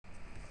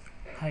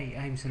Hi,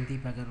 I'm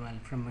Sandeep Agarwal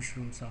from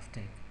Mushroom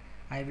Softech.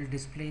 I will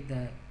display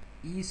the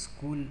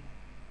eSchool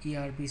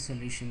ERP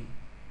solution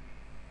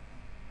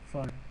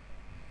for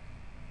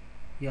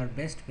your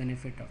best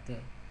benefit of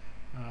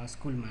the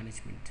school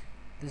management.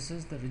 This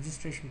is the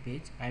registration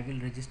page. I will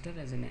register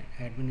as an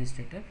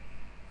administrator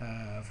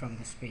from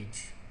this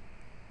page.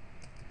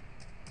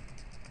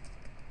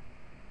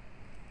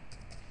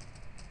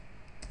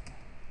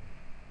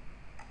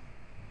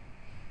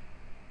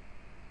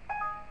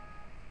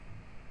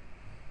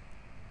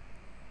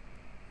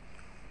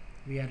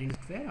 We are in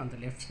software. On the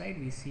left side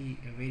we see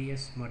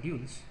various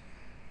modules,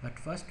 but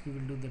first we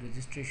will do the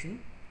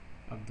registration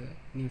of the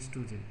new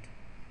student.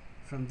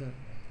 From the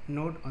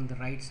node on the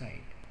right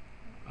side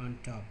on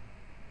top,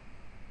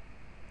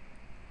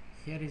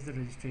 here is the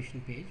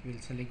registration page. We'll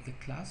select the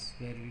class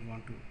where we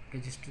want to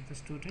register the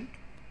student.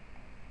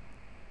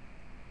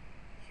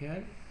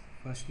 Here,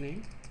 first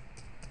name,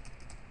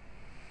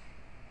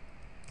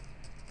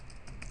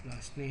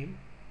 last name,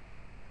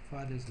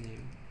 father's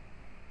name,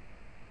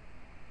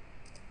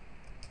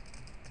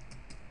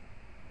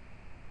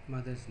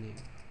 mother's name,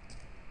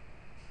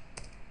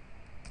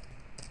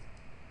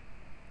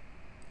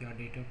 your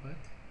date of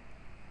birth,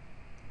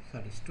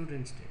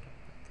 student's date of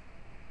birth,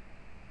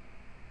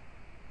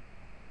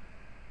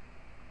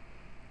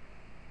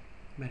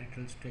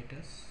 marital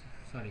status,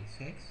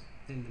 sex,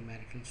 then the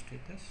marital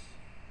status,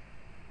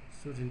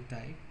 student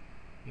type,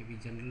 maybe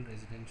general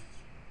resident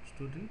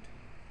student.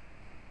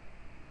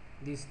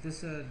 These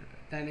are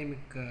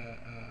dynamic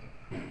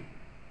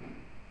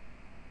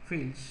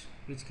fields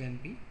which can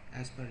be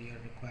as per your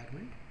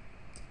requirement.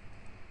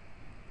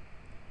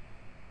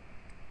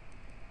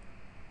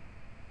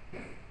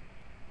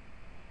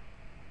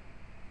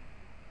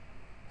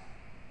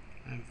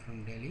 I'm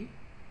from Delhi.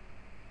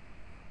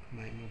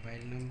 My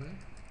mobile number,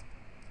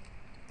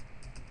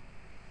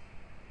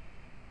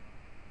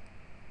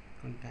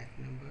 contact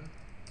number,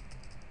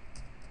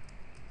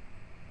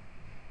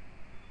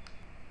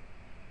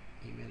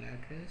 email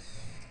address,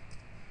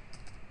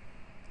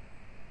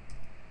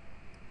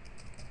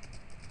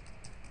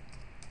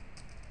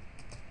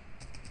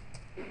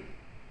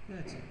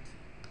 that's it.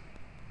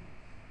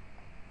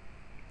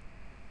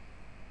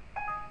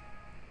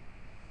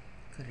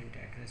 Current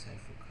address I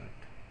forgot.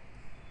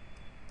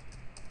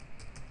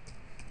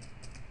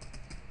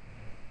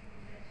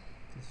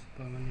 This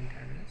permanent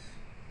address.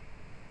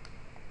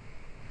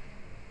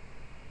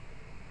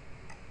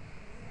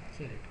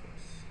 Here it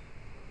goes.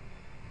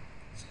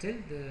 Still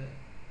the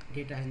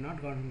data has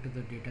not gone into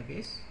the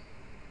database.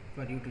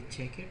 For you to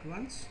check it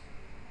once,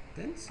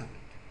 then submit.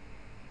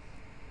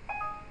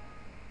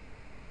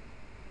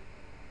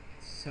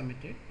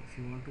 Submit it. If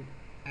you want to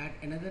add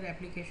another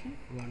application,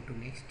 go on to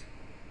next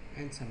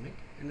and submit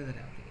another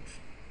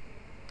application.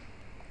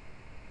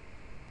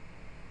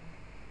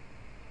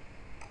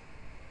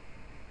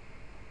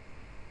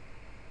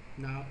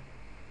 Now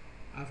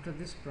after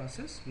this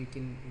process, we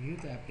can view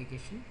the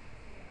application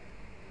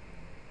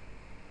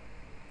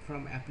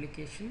from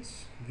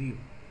applications view.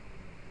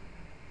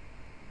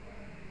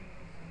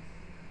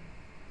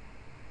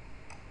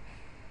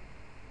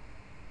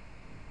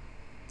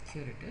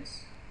 Here it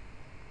is.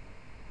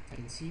 I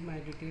can see my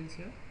details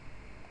here.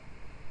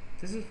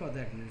 This is for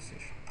the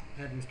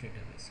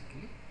administrator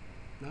basically.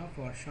 Now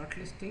for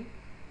shortlisting,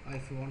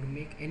 if you want to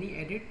make any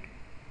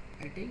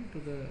editing to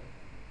the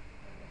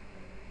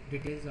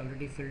details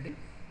already filled in,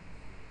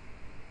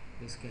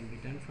 this can be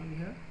done from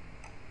here.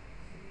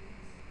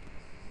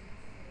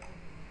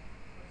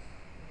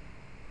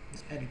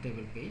 This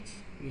editable page,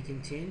 we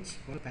can change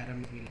what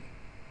parameters we like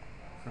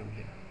from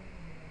here.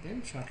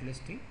 Then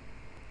shortlisting.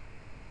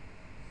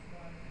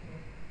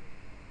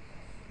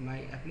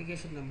 My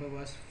application number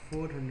was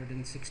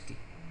 460.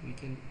 We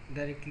can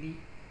directly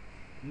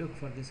look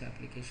for this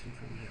application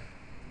from here.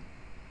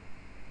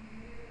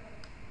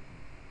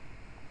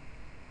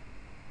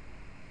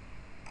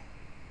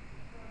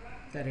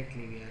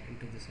 Directly we are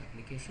into this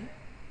application.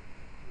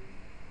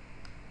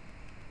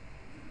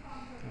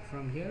 Now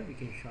from here we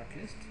can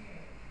shortlist.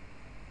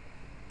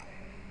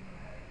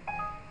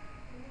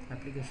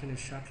 Application is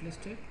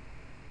shortlisted.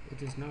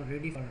 It is now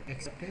ready for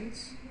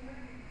acceptance.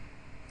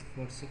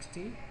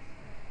 460.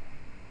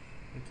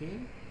 Okay.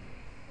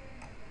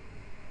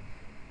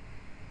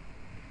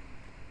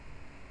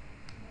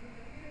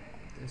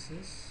 This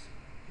is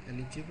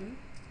eligible.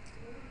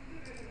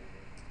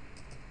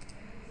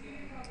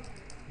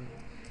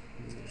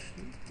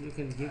 You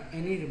can give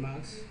any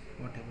remarks,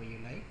 whatever you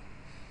like.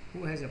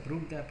 Who has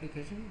approved the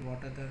application?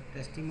 What are the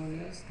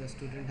testimonials the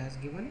student has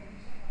given?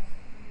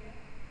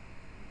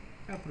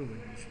 Approve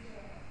admission.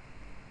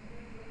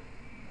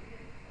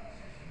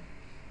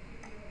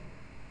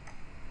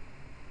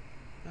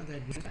 Now the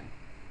admission time.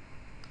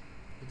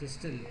 It is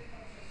still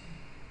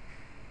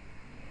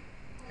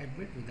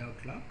admit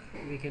without lock.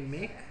 We can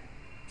make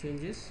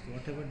changes,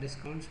 whatever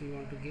discounts we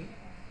want to give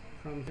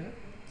from here.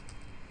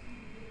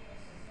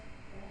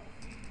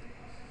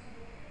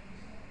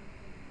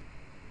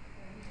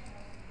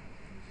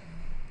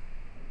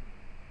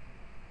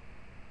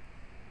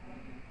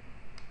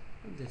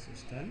 This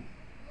is done.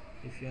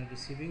 If you are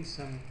receiving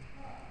some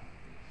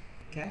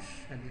cash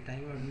at the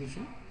time of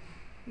admission,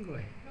 go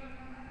ahead.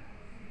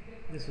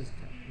 This is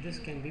done. This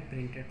can be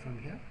printed from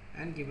here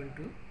and given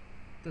to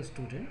the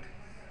student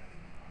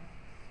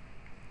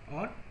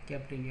or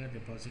kept in your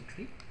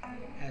repository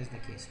as the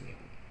case may be.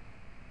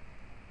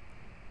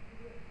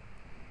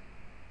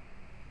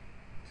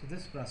 So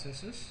this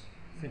process is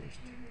finished.